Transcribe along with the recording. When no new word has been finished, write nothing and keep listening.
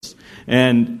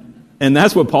And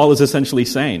that's what Paul is essentially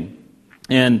saying.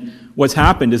 And what's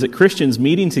happened is that Christians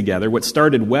meeting together, what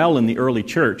started well in the early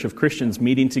church of Christians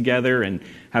meeting together and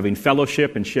having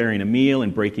fellowship and sharing a meal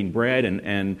and breaking bread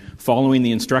and following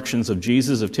the instructions of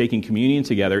Jesus of taking communion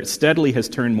together, it steadily has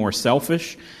turned more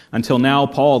selfish until now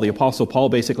Paul, the Apostle Paul,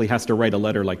 basically has to write a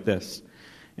letter like this.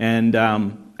 And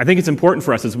I think it's important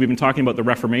for us, as we've been talking about the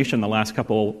Reformation the last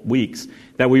couple weeks,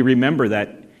 that we remember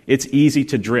that it's easy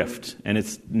to drift, and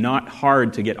it's not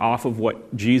hard to get off of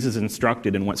what Jesus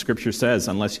instructed and what Scripture says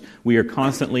unless we are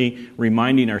constantly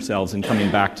reminding ourselves and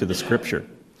coming back to the Scripture.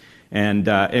 And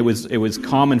it was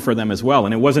common for them as well.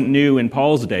 And it wasn't new in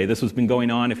Paul's day. This has been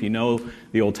going on. If you know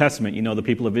the Old Testament, you know the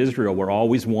people of Israel were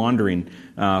always wandering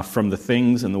from the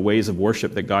things and the ways of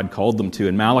worship that God called them to.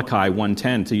 In Malachi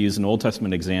 1:10, to use an Old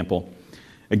Testament example,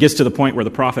 it gets to the point where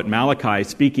the prophet Malachi,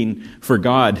 speaking for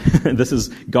God, this is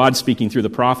God speaking through the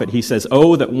prophet, he says,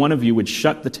 "Oh, that one of you would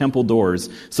shut the temple doors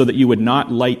so that you would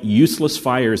not light useless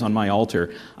fires on my altar.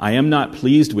 I am not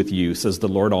pleased with you, says the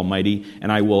Lord Almighty, and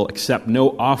I will accept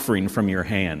no offering from your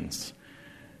hands."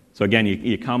 So again,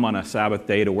 you come on a Sabbath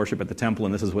day to worship at the temple,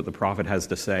 and this is what the prophet has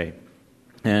to say.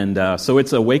 And so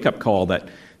it's a wake-up call that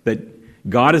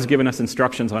God has given us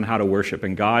instructions on how to worship,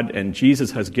 and God and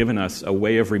Jesus has given us a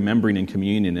way of remembering in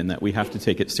communion, and that we have to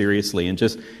take it seriously and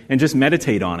just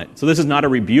meditate on it. So this is not a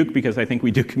rebuke, because I think we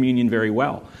do communion very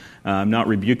well. I'm not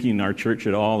rebuking our church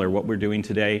at all or what we're doing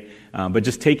today, but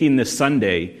just taking this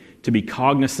Sunday to be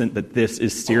cognizant that this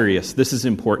is serious. This is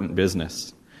important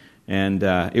business. And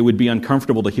it would be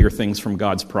uncomfortable to hear things from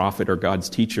God's prophet or God's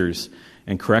teachers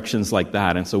and corrections like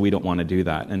that, and so we don't want to do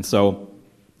that. And so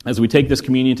as we take this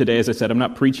communion today, as I said, I'm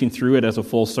not preaching through it as a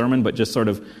full sermon, but just sort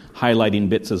of highlighting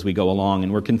bits as we go along.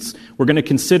 And we're going to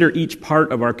consider each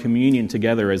part of our communion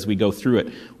together as we go through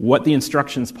it, what the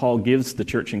instructions Paul gives the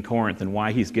church in Corinth and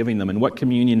why he's giving them, and what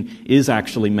communion is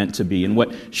actually meant to be, and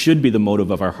what should be the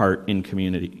motive of our heart in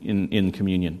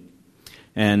communion.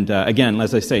 And again,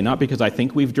 as I say, not because I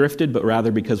think we've drifted, but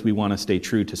rather because we want to stay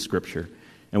true to Scripture.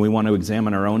 And we want to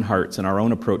examine our own hearts and our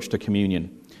own approach to communion.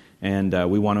 And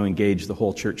we want to engage the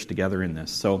whole church together in this.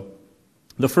 So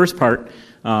the first part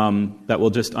that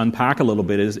we'll just unpack a little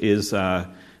bit is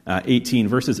 18,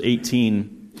 verses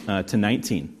 18 to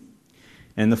 19.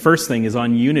 And the first thing is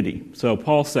on unity. So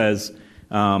Paul says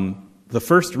the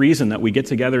first reason that we get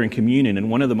together in communion,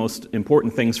 and one of the most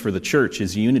important things for the church,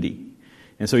 is unity.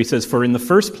 And so he says, "For in the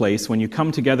first place, when you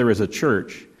come together as a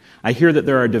church, I hear that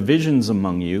there are divisions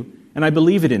among you, and I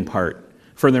believe it in part.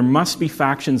 For there must be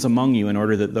factions among you in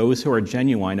order that those who are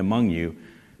genuine among you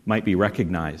might be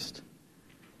recognized."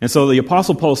 And so the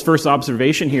Apostle Paul's first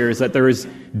observation here is that there is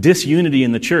disunity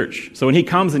in the church. So when he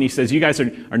comes and he says, you guys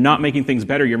are not making things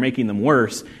better, you're making them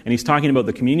worse, and he's talking about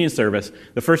the communion service,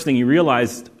 the first thing he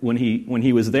realized when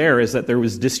he was there is that there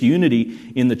was disunity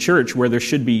in the church where there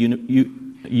should be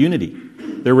unity.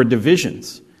 There were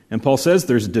divisions. And Paul says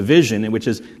there's division, which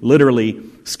is literally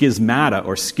schismata,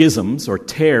 or schisms, or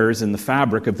tears in the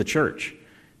fabric of the church.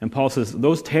 And Paul says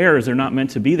those tears are not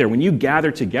meant to be there. When you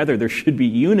gather together, there should be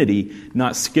unity,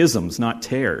 not schisms, not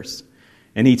tears.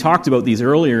 And he talked about these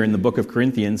earlier in the book of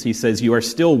Corinthians. He says, "You are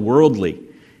still worldly,"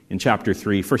 in chapter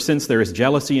 3. "For since there is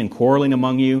jealousy and quarreling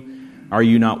among you, are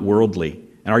you not worldly?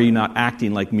 And are you not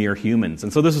acting like mere humans?"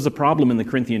 And so this is a problem in the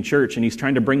Corinthian church, and he's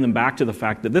trying to bring them back to the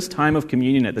fact that this time of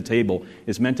communion at the table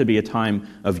is meant to be a time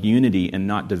of unity and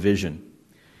not division.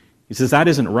 He says that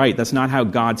isn't right. That's not how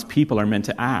God's people are meant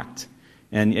to act.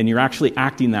 And you're actually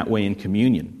acting that way in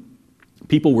communion.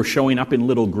 People were showing up in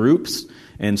little groups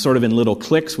and sort of in little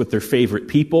cliques with their favorite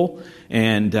people,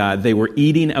 and they were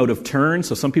eating out of turn.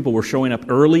 So some people were showing up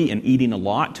early and eating a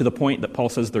lot, to the point that Paul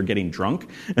says they're getting drunk.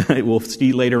 We'll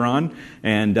see later on.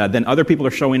 And then other people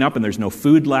are showing up and there's no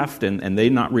food left, and they're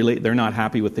not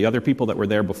happy with the other people that were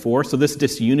there before. So this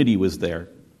disunity was there.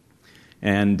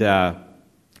 And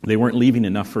they weren't leaving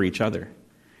enough for each other.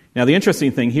 Now, the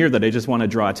interesting thing here that I just want to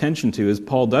draw attention to is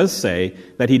Paul does say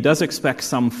that he does expect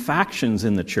some factions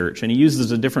in the church, and he uses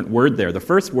a different word there. The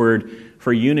first word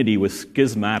for unity was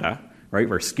schismata, right,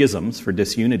 or schisms for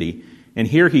disunity. And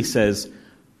here he says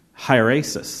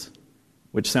hierasis,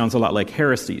 which sounds a lot like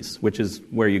heresies, which is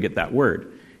where you get that word.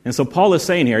 And so Paul is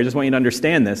saying here, I just want you to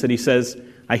understand this, that he says,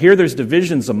 I hear there's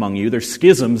divisions among you, there's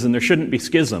schisms, and there shouldn't be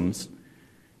schisms.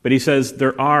 But he says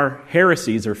there are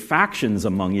heresies or factions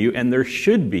among you, and there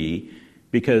should be,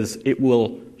 because it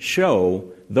will show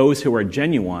those who are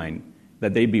genuine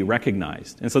that they be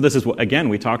recognized. And so this is what, again,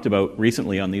 we talked about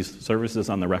recently on these services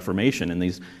on the Reformation and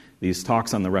these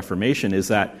talks on the Reformation, is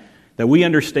that we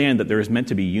understand that there is meant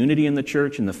to be unity in the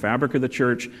church, in the fabric of the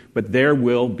church, but there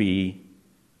will be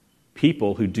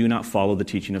people who do not follow the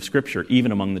teaching of Scripture,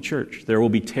 even among the church. There will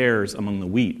be tares among the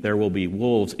wheat. There will be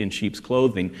wolves in sheep's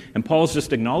clothing. And Paul's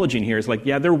just acknowledging here is like,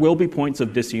 yeah, there will be points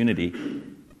of disunity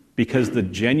because the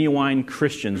genuine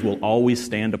Christians will always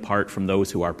stand apart from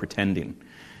those who are pretending.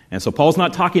 And so Paul's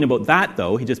not talking about that,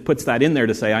 though. He just puts that in there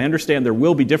to say, I understand there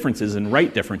will be differences and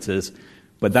right differences,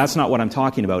 but that's not what I'm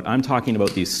talking about. I'm talking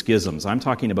about these schisms. I'm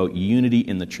talking about unity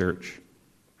in the church.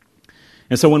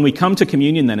 And so when we come to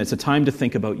communion, then, it's a time to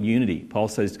think about unity. Paul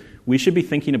says we should be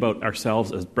thinking about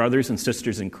ourselves as brothers and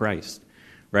sisters in Christ,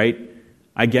 right?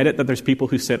 I get it that there's people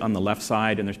who sit on the left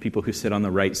side and there's people who sit on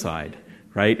the right side,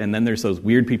 right? And then there's those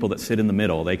weird people that sit in the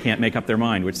middle. They can't make up their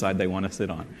mind which side they want to sit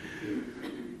on,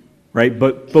 right?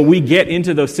 But we get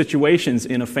into those situations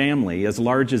in a family as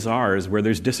large as ours where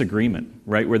there's disagreement,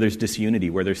 right? Where there's disunity,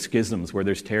 where there's schisms, where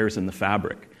there's tears in the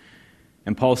fabric.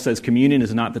 And Paul says communion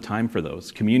is not the time for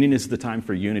those. Communion is the time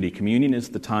for unity. Communion is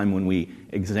the time when we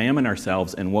examine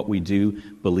ourselves and what we do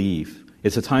believe.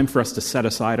 It's a time for us to set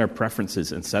aside our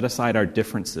preferences and set aside our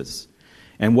differences.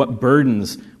 And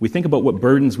we think about what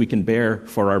burdens we can bear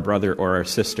for our brother or our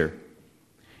sister.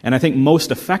 And I think most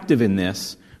effective in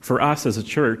this, for us as a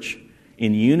church,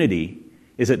 in unity,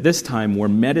 is at this time we're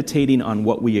meditating on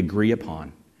what we agree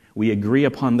upon. We agree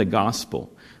upon the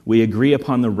gospel. We agree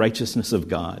upon the righteousness of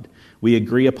God. We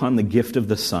agree upon the gift of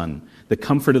the Son, the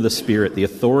comfort of the Spirit, the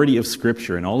authority of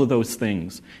Scripture, and all of those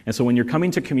things. And so when you're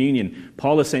coming to communion,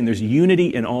 Paul is saying there's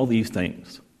unity in all these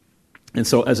things. And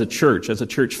so as a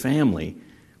church family,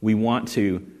 we want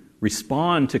to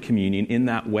respond to communion in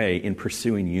that way in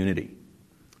pursuing unity.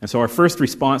 And so our first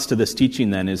response to this teaching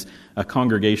then is a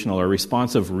congregational or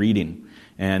responsive reading.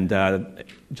 And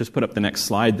just put up the next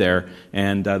slide there.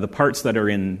 And the parts that are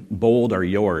in bold are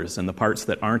yours, and the parts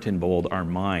that aren't in bold are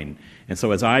mine. And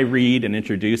so as I read and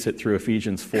introduce it through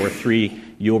Ephesians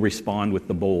 4:3, you'll respond with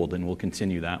the bold, and we'll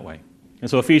continue that way. And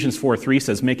so Ephesians 4:3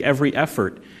 says, make every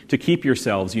effort to keep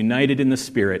yourselves united in the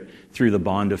Spirit through the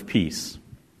bond of peace.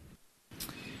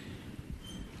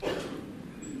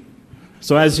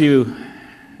 So as you're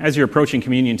approaching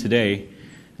communion today,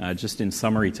 just in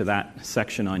summary to that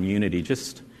section on unity,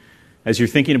 just as you're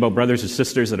thinking about brothers or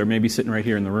sisters that are maybe sitting right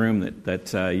here in the room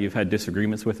that you've had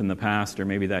disagreements with in the past, or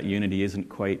maybe that unity isn't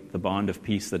quite the bond of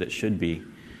peace that it should be,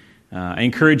 I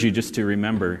encourage you just to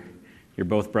remember you're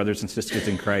both brothers and sisters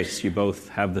in Christ. You both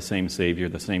have the same Savior,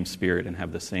 the same Spirit, and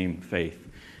have the same faith.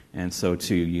 And so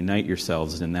to unite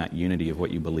yourselves in that unity of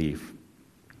what you believe.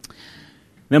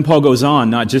 Then Paul goes on,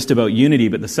 not just about unity,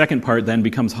 but the second part then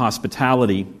becomes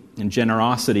hospitality and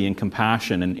generosity and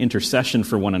compassion and intercession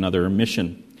for one another, or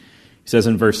mission. He says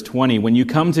in verse 20, when you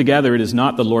come together, it is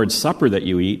not the Lord's Supper that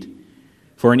you eat.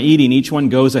 For in eating, each one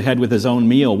goes ahead with his own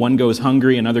meal. One goes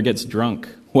hungry, another gets drunk.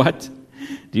 What?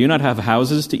 Do you not have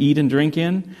houses to eat and drink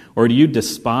in? Or do you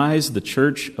despise the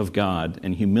church of God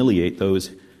and humiliate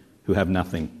those who have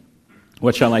nothing?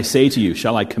 What shall I say to you?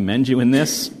 Shall I commend you in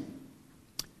this?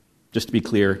 Just to be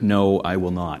clear, no, I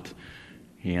will not.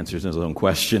 He answers his own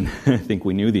question. I think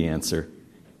we knew the answer.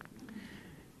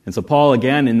 And so Paul,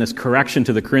 again, in this correction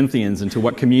to the Corinthians and to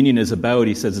what communion is about,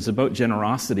 he says it's about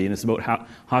generosity and it's about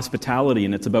hospitality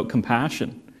and it's about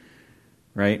compassion,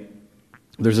 right?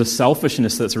 There's a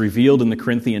selfishness that's revealed in the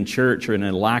Corinthian church, or in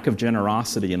a lack of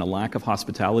generosity and a lack of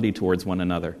hospitality towards one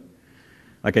another.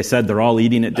 Like I said, they're all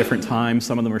eating at different times.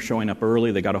 Some of them are showing up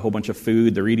early. They got a whole bunch of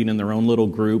food. They're eating in their own little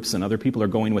groups, and other people are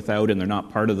going without, and they're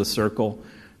not part of the circle.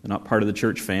 They're not part of the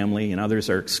church family, and others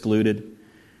are excluded.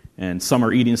 And some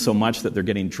are eating so much that they're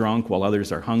getting drunk while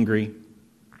others are hungry.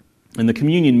 In the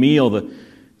communion meal,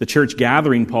 the church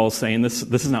gathering, Paul's saying, this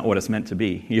is not what it's meant to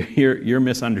be. You're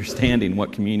misunderstanding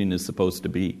what communion is supposed to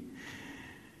be.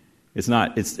 It's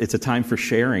not. It's a time for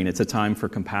sharing. It's a time for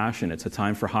compassion. It's a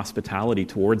time for hospitality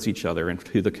towards each other and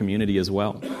to the community as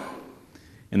well.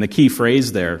 And the key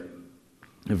phrase there,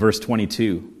 in verse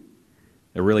 22,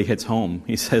 it really hits home.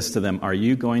 He says to them, are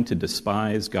you going to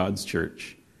despise God's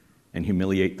church and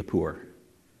humiliate the poor?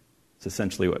 It's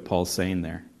essentially what Paul's saying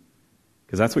there.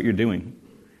 Because that's what you're doing.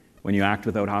 When you act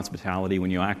without hospitality,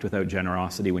 when you act without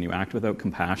generosity, when you act without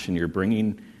compassion, you're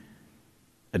bringing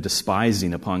a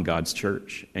despising upon God's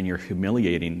church, and you're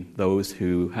humiliating those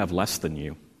who have less than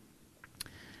you.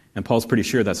 And Paul's pretty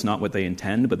sure that's not what they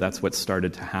intend, but that's what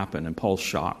started to happen, and Paul's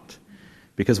shocked.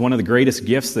 Because one of the greatest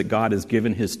gifts that God has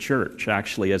given his church,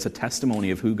 actually, as a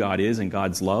testimony of who God is and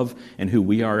God's love and who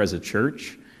we are as a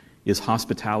church, is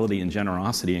hospitality and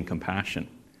generosity and compassion.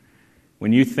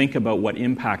 When you think about what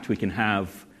impact we can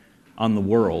have on the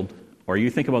world, or you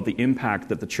think about the impact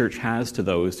that the church has to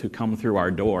those who come through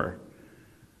our door,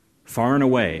 far and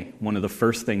away, one of the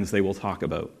first things they will talk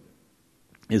about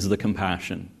is the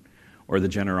compassion or the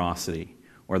generosity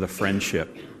or the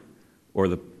friendship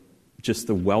or just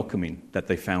the welcoming that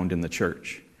they found in the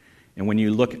church. And when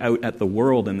you look out at the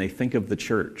world and they think of the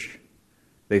church,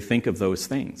 they think of those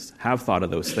things, have thought of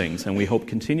those things, and we hope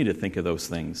continue to think of those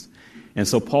things. And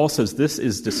so Paul says this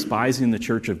is despising the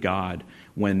church of God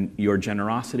when your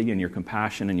generosity and your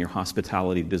compassion and your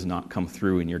hospitality does not come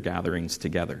through in your gatherings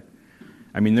together.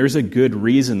 I mean, there's a good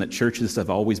reason that churches have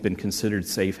always been considered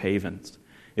safe havens.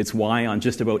 It's why on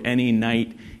just about any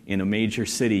night in a major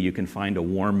city you can find a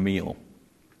warm meal,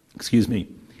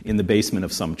 in the basement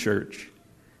of some church.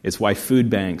 It's why food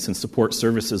banks and support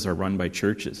services are run by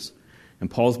churches. And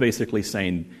Paul's basically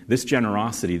saying this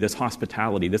generosity, this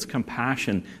hospitality, this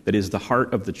compassion that is the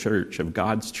heart of the church, of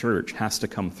God's church, has to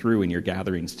come through in your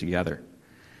gatherings together.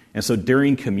 And so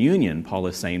during communion, Paul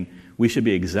is saying we should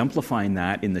be exemplifying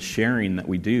that in the sharing that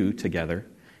we do together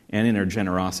and in our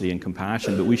generosity and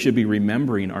compassion, but we should be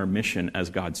remembering our mission as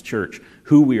God's church,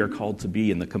 who we are called to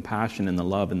be, and the compassion and the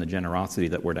love and the generosity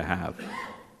that we're to have.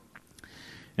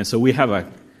 And so we have a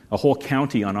whole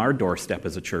county on our doorstep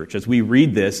as a church. As we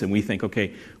read this and we think,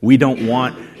 okay, we don't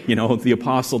want, the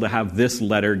apostle to have this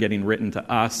letter getting written to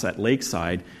us at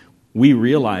Lakeside, we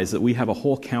realize that we have a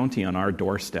whole county on our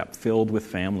doorstep filled with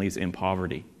families in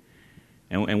poverty.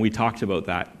 And we talked about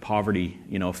that poverty,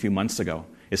 a few months ago.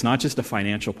 It's not just a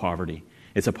financial poverty.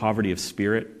 It's a poverty of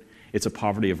spirit. It's a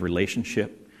poverty of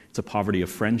relationship. It's a poverty of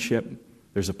friendship.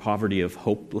 There's a poverty of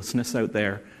hopelessness out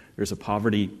there. There's a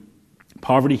poverty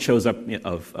shows up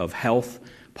of health.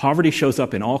 Poverty shows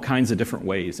up in all kinds of different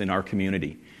ways in our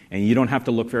community. And you don't have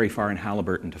to look very far in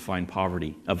Haliburton to find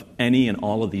poverty of any and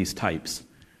all of these types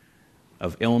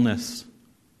of illness,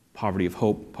 poverty of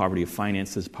hope, poverty of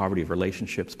finances, poverty of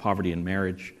relationships, poverty in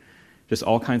marriage, just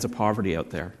all kinds of poverty out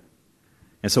there.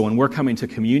 And so when we're coming to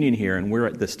communion here and we're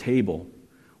at this table,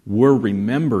 we're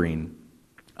remembering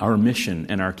our mission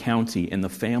and our county and the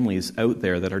families out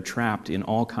there that are trapped in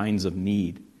all kinds of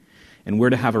need. And we're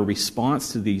to have a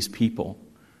response to these people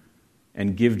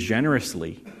and give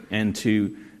generously and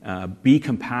to be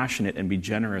compassionate and be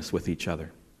generous with each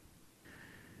other.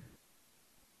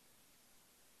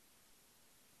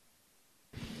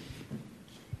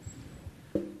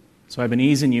 So I've been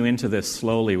easing you into this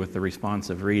slowly with the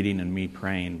responsive reading and me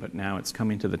praying, but now it's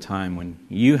coming to the time when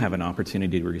you have an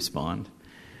opportunity to respond.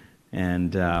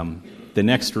 And the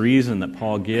next reason that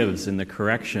Paul gives in the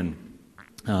correction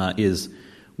is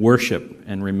worship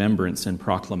and remembrance and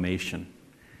proclamation.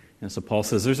 And so Paul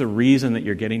says there's a reason that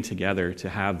you're getting together to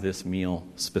have this meal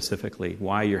specifically,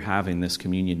 why you're having this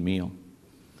communion meal.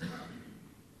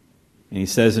 And he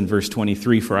says in verse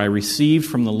 23, "For I received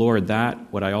from the Lord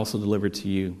that what I also delivered to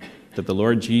you, that the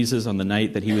Lord Jesus on the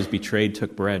night that he was betrayed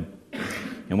took bread.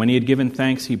 And when he had given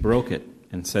thanks, he broke it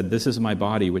and said, 'This is my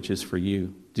body, which is for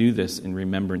you. Do this in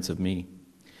remembrance of me.'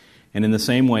 And in the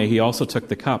same way, he also took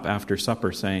the cup after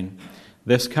supper, saying,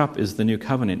 'This cup is the new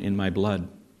covenant in my blood.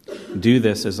 Do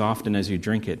this as often as you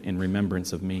drink it in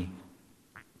remembrance of me.'"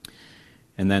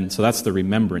 And then, so that's the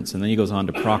remembrance. And then he goes on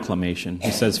to proclamation.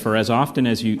 He says, "For as often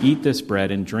as you eat this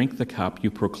bread and drink the cup,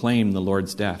 you proclaim the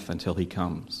Lord's death until he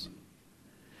comes."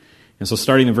 And so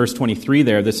starting in verse 23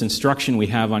 there, this instruction we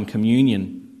have on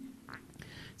communion,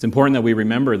 it's important that we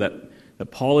remember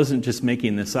that Paul isn't just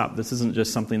making this up. This isn't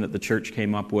just something that the church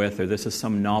came up with, or this is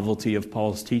some novelty of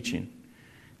Paul's teaching.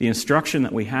 The instruction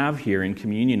that we have here in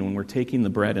communion when we're taking the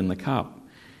bread and the cup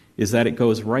is that it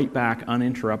goes right back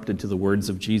uninterrupted to the words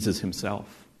of Jesus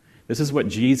himself. This is what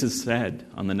Jesus said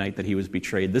on the night that he was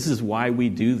betrayed. This is why we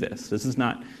do this. This is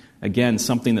not, again,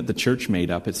 something that the church made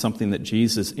up. It's something that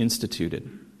Jesus instituted.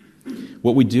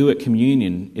 What we do at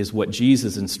communion is what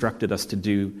Jesus instructed us to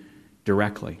do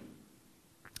directly.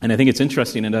 And I think it's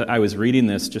interesting, and I was reading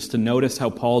this just to notice how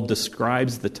Paul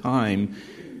describes the time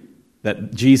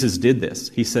that Jesus did this.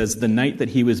 He says, the night that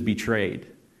he was betrayed.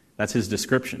 That's his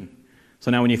description. So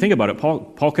now when you think about it,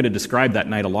 Paul could have described that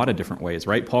night a lot of different ways,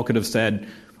 right? Paul could have said,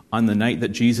 on the night that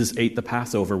Jesus ate the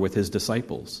Passover with his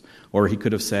disciples. Or he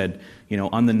could have said,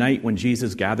 on the night when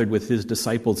Jesus gathered with his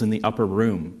disciples in the upper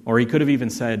room. Or he could have even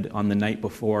said, on the night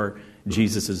before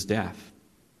Jesus' death.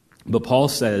 But Paul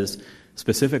says,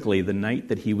 specifically, the night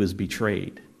that he was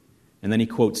betrayed. And then he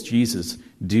quotes Jesus,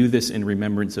 "Do this in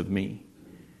remembrance of me."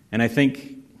 And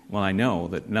I know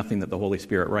that nothing that the Holy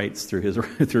Spirit writes through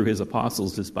his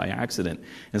apostles is by accident.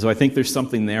 And so I think there's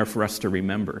something there for us to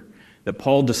remember. That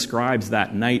Paul describes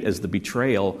that night as the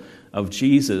betrayal of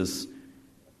Jesus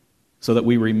so that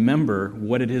we remember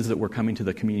what it is that we're coming to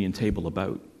the communion table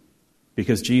about.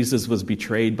 Because Jesus was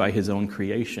betrayed by his own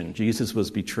creation. Jesus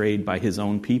was betrayed by his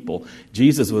own people.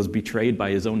 Jesus was betrayed by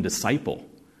his own disciple,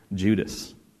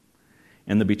 Judas.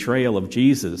 And the betrayal of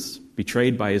Jesus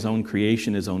betrayed by his own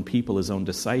creation, his own people, his own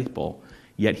disciple,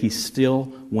 yet he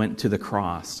still went to the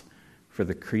cross for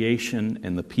the creation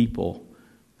and the people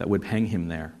that would hang him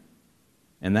there.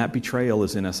 And that betrayal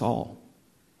is in us all.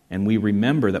 And we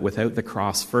remember that without the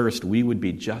cross first, we would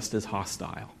be just as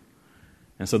hostile.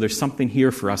 And so there's something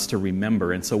here for us to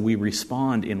remember. And so we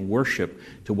respond in worship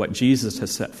to what Jesus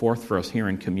has set forth for us here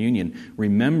in communion,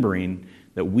 remembering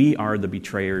that we are the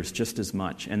betrayers just as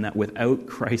much, and that without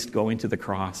Christ going to the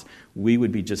cross, we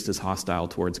would be just as hostile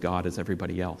towards God as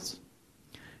everybody else.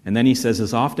 And then he says,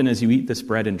 as often as you eat this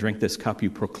bread and drink this cup, you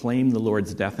proclaim the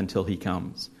Lord's death until he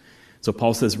comes. So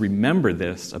Paul says, remember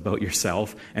this about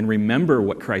yourself, and remember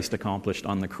what Christ accomplished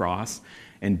on the cross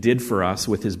and did for us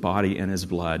with his body and his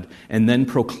blood, and then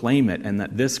proclaim it, and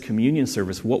that this communion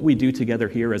service, what we do together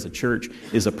here as a church,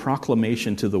 is a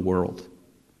proclamation to the world.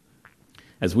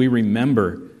 As we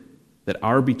remember that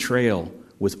our betrayal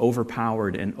was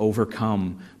overpowered and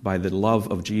overcome by the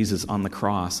love of Jesus on the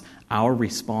cross, our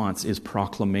response is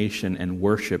proclamation and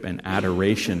worship and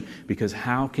adoration, because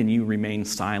how can you remain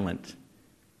silent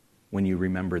when you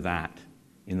remember that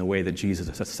in the way that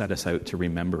Jesus has set us out to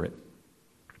remember it?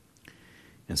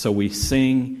 And so we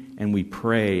sing and we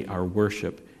pray our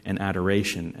worship and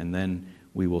adoration, and then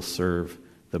we will serve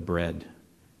the bread.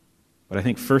 But I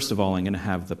think first of all I'm going to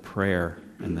have the prayer,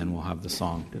 and then we'll have the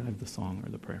song. Did I have the song or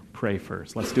the prayer? Pray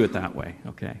first. Let's do it that way,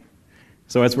 okay?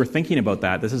 So as we're thinking about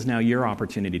that, this is now your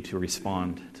opportunity to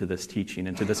respond to this teaching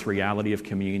and to this reality of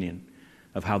communion,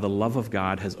 of how the love of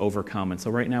God has overcome. And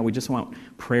so right now we just want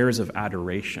prayers of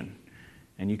adoration.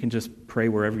 And you can just pray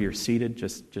wherever you're seated.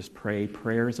 Just pray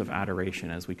prayers of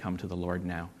adoration as we come to the Lord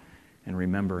now and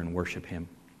remember and worship him.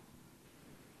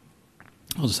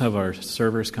 I'll just have our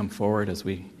servers come forward as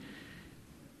we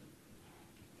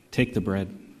take the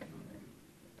bread.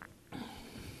 Let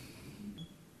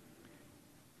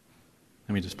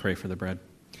me just pray for the bread.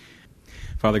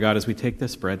 Father God, as we take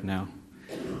this bread now,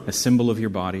 a symbol of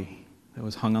your body that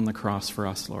was hung on the cross for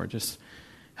us, Lord, just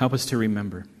help us to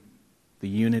remember the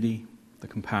unity, the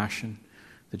compassion,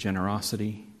 the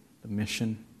generosity, the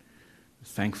mission, the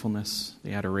thankfulness,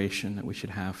 the adoration that we should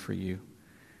have for you,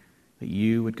 that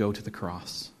you would go to the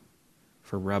cross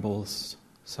for rebels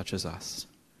such as us.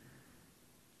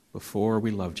 Before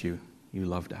we loved you, you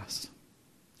loved us.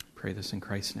 I pray this in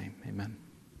Christ's name. Amen.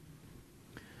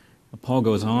 Well, Paul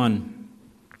goes on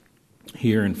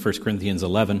here in 1 Corinthians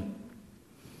 11.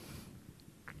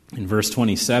 In verse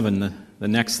 27, the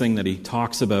next thing that he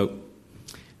talks about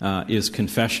is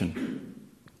confession.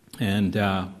 And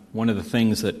one of the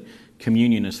things that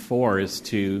communion is for is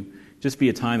to just be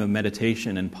a time of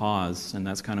meditation and pause. And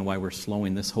that's kind of why we're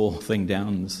slowing this whole thing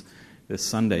down this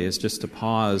Sunday, is just to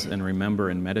pause and remember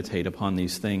and meditate upon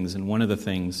these things. And one of the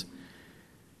things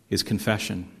is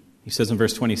confession. He says in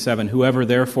verse 27, whoever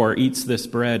therefore eats this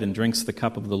bread and drinks the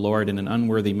cup of the Lord in an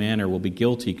unworthy manner will be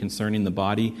guilty concerning the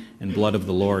body and blood of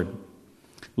the Lord.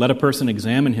 Let a person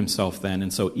examine himself then,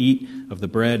 and so eat of the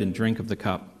bread and drink of the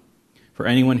cup. For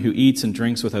anyone who eats and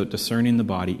drinks without discerning the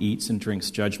body eats and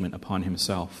drinks judgment upon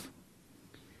himself.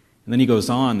 And then he goes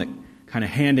on that kind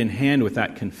of hand in hand with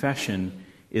that confession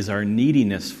is our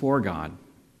neediness for God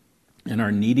and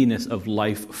our neediness of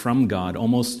life from God,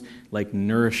 almost like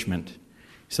nourishment.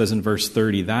 He says in verse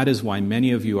 30, that is why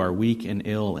many of you are weak and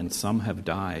ill, and some have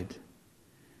died.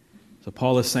 So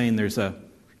Paul is saying there's a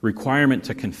requirement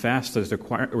to confess, there's a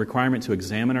requirement to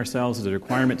examine ourselves, there's a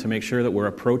requirement to make sure that we're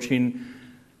approaching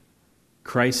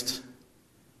Christ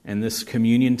and this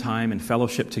communion time and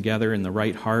fellowship together in the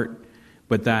right heart,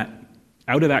 but that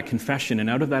out of that confession and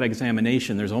out of that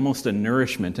examination, there's almost a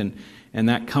nourishment, and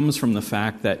that comes from the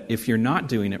fact that if you're not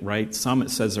doing it right, some, it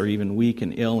says, are even weak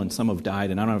and ill, and some have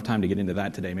died, and I don't have time to get into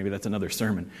that today. Maybe that's another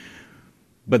sermon.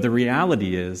 But the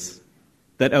reality is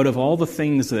that out of all the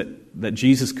things that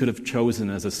Jesus could have chosen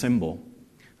as a symbol,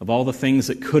 of all the things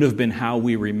that could have been how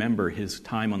we remember his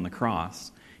time on the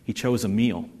cross, he chose a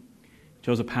meal. He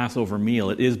chose a Passover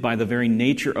meal. It is by the very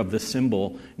nature of the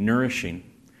symbol nourishing.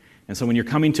 And so when you're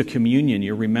coming to communion,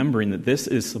 you're remembering that this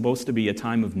is supposed to be a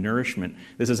time of nourishment.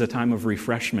 This is a time of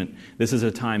refreshment. This is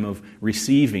a time of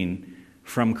receiving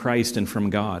from Christ and from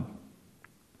God.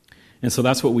 And so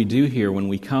that's what we do here when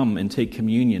we come and take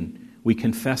communion. We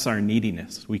confess our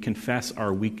neediness. We confess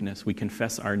our weakness. We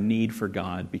confess our need for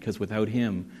God, because without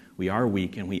him, we are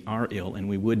weak and we are ill and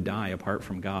we would die apart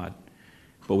from God.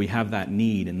 But we have that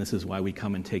need, and this is why we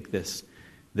come and take this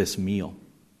meal.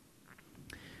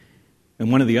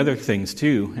 And one of the other things,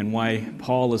 too, and why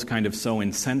Paul is kind of so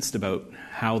incensed about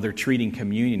how they're treating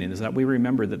communion, is that we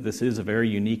remember that this is a very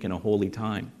unique and a holy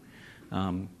time.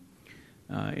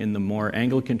 In the more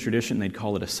Anglican tradition, they'd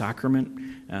call it a sacrament.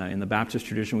 In the Baptist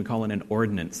tradition, we call it an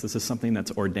ordinance. This is something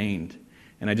that's ordained.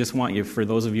 And I just want you, for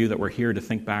those of you that were here, to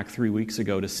think back 3 weeks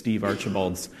ago to Steve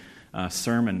Archibald's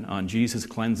sermon on Jesus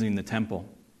cleansing the temple.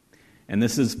 And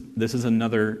this is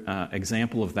another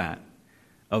example of that,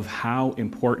 of how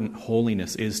important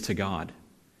holiness is to God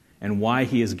and why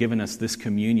He has given us this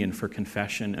communion for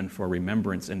confession and for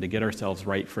remembrance and to get ourselves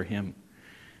right for Him.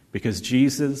 Because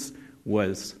Jesus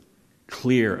was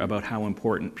clear about how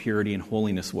important purity and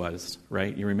holiness was,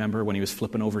 right? You remember when He was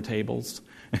flipping over tables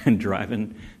and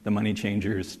driving the money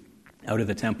changers out of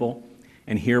the temple?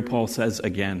 And here Paul says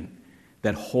again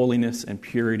that holiness and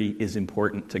purity is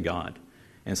important to God.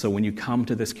 And so when you come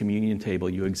to this communion table,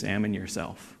 you examine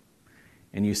yourself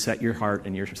and you set your heart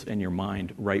and your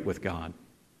mind right with God.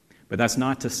 But that's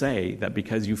not to say that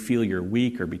because you feel you're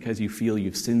weak or because you feel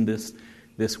you've sinned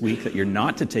this week that you're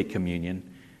not to take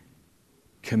communion.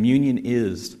 Communion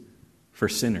is for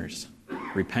sinners,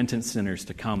 repentant sinners,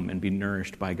 to come and be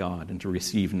nourished by God and to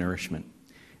receive nourishment.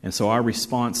 And so our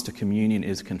response to communion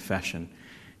is confession.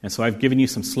 And so I've given you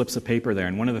some slips of paper there.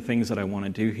 And one of the things that I want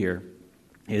to do here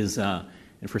is, and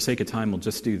for sake of time, we'll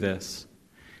just do this,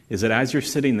 is that as you're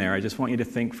sitting there, I just want you to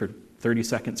think for 30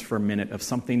 seconds for a minute of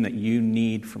something that you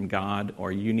need from God,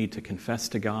 or you need to confess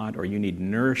to God, or you need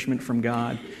nourishment from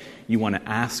God, you want to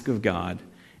ask of God,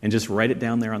 and just write it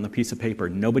down there on the piece of paper.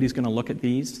 Nobody's going to look at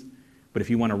these, but if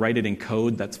you want to write it in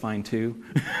code, that's fine too.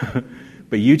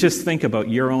 But you just think about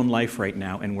your own life right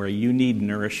now and where you need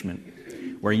nourishment,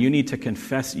 where you need to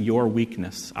confess your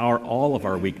weakness, all of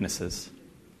our weaknesses.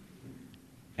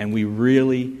 And we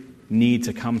really need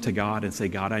to come to God and say,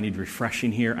 God, I need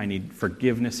refreshing here. I need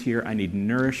forgiveness here. I need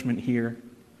nourishment here.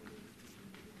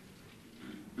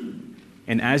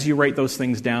 And as you write those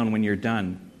things down when you're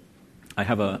done, I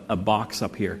have a box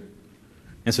up here.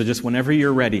 And so just whenever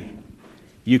you're ready,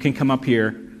 you can come up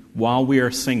here while we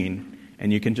are singing,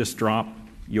 and you can just drop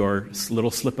your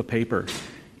little slip of paper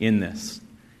in this.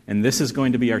 And this is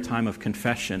going to be our time of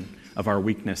confession of our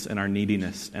weakness and our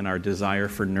neediness and our desire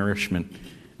for nourishment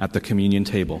at the communion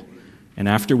table. And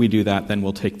after we do that, then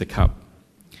we'll take the cup.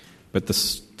 But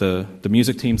the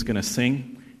music team's going to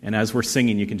sing, and as we're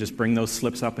singing, you can just bring those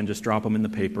slips up and just drop them in the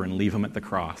paper and leave them at the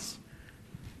cross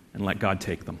and let God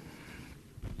take them.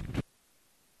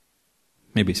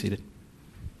 May be seated.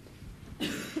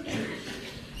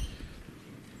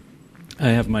 I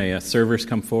have my servers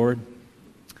come forward.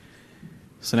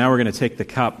 So now we're going to take the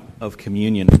cup of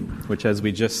communion, which, as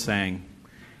we just sang,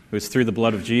 it was through the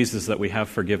blood of Jesus that we have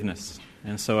forgiveness.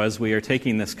 And so as we are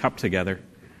taking this cup together,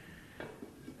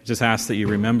 I just ask that you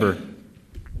remember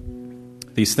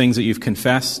these things that you've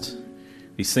confessed,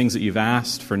 these things that you've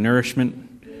asked for nourishment.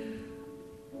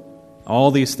 All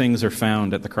these things are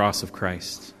found at the cross of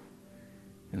Christ.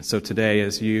 And so today,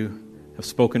 as you have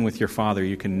spoken with your Father,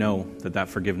 you can know that that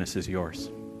forgiveness is yours.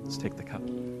 Let's take the cup.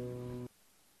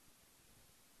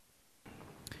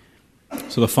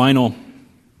 So the final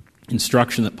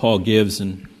instruction that Paul gives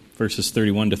in verses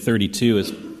 31 to 32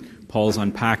 is Paul's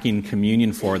unpacking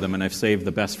communion for them, and I've saved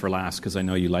the best for last because I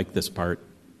know you like this part,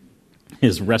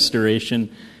 is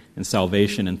restoration and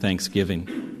salvation and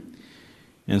thanksgiving.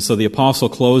 And so the apostle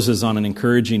closes on an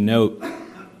encouraging note.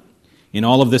 In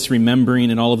all of this remembering,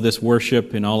 in all of this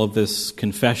worship, in all of this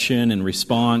confession and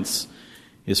response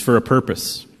is for a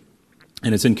purpose.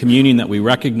 And it's in communion that we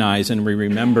recognize and we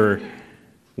remember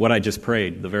what I just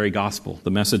prayed, the very gospel,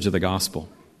 the message of the gospel.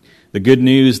 The good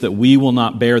news that we will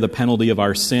not bear the penalty of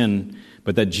our sin,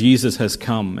 but that Jesus has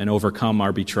come and overcome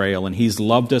our betrayal. And He's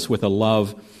loved us with a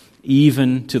love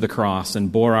even to the cross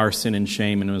and bore our sin and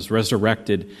shame and was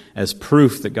resurrected as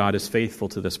proof that God is faithful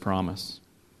to this promise.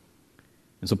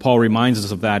 And so Paul reminds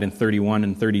us of that in 31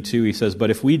 and 32. He says, but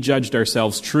if we judged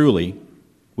ourselves truly,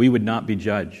 we would not be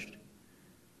judged.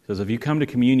 He says, if you come to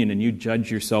communion and you judge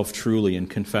yourself truly and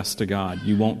confess to God,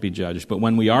 you won't be judged. But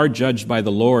when we are judged by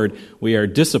the Lord, we are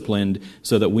disciplined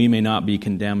so that we may not be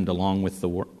condemned along with the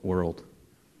world.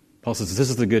 Paul says, this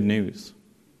is the good news.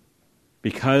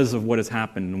 Because of what has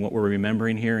happened and what we're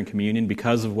remembering here in communion,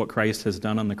 because of what Christ has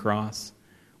done on the cross,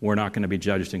 we're not going to be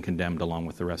judged and condemned along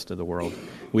with the rest of the world.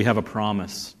 We have a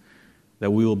promise that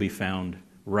we will be found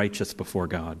righteous before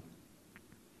God.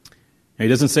 Now, he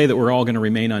doesn't say that we're all going to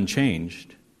remain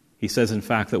unchanged. He says, in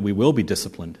fact, that we will be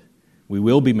disciplined, we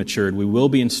will be matured, we will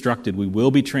be instructed, we will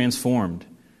be transformed,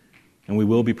 and we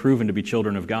will be proven to be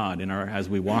children of God as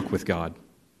we walk with God.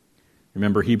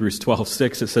 Remember Hebrews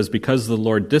 12:6, it says, because the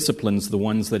Lord disciplines the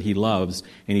ones that He loves,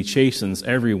 and He chastens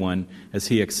everyone as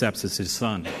He accepts as His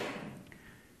son.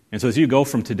 And so as you go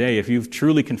from today, if you've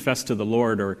truly confessed to the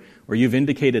Lord, or you've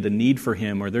indicated a need for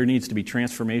Him, or there needs to be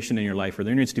transformation in your life, or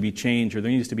there needs to be change, or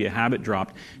there needs to be a habit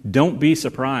dropped, don't be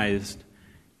surprised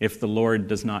if the Lord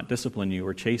does not discipline you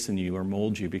or chasten you or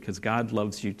mold you, because God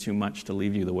loves you too much to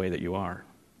leave you the way that you are.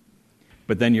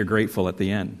 But then you're grateful at the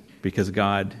end, because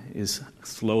God is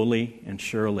slowly and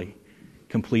surely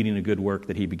completing a good work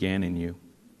that He began in you.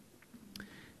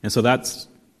 And so that's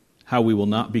how we will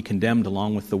not be condemned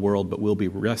along with the world, but will be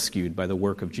rescued by the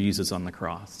work of Jesus on the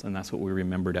cross. And that's what we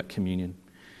remembered at communion.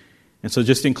 And so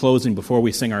just in closing, before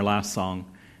we sing our last song,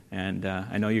 and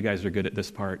I know you guys are good at this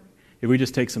part, if we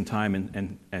just take some time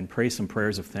and pray some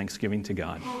prayers of thanksgiving to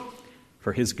God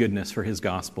for His goodness, for His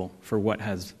gospel, for what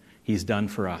He's done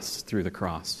for us through the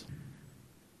cross.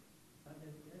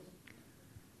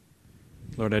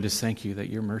 Lord, I just thank You that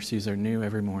Your mercies are new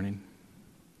every morning,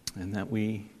 and that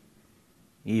we,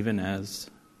 even as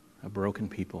a broken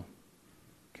people,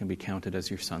 can be counted as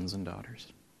Your sons and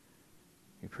daughters.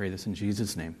 We pray this in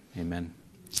Jesus' name. Amen.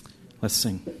 Let's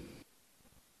sing.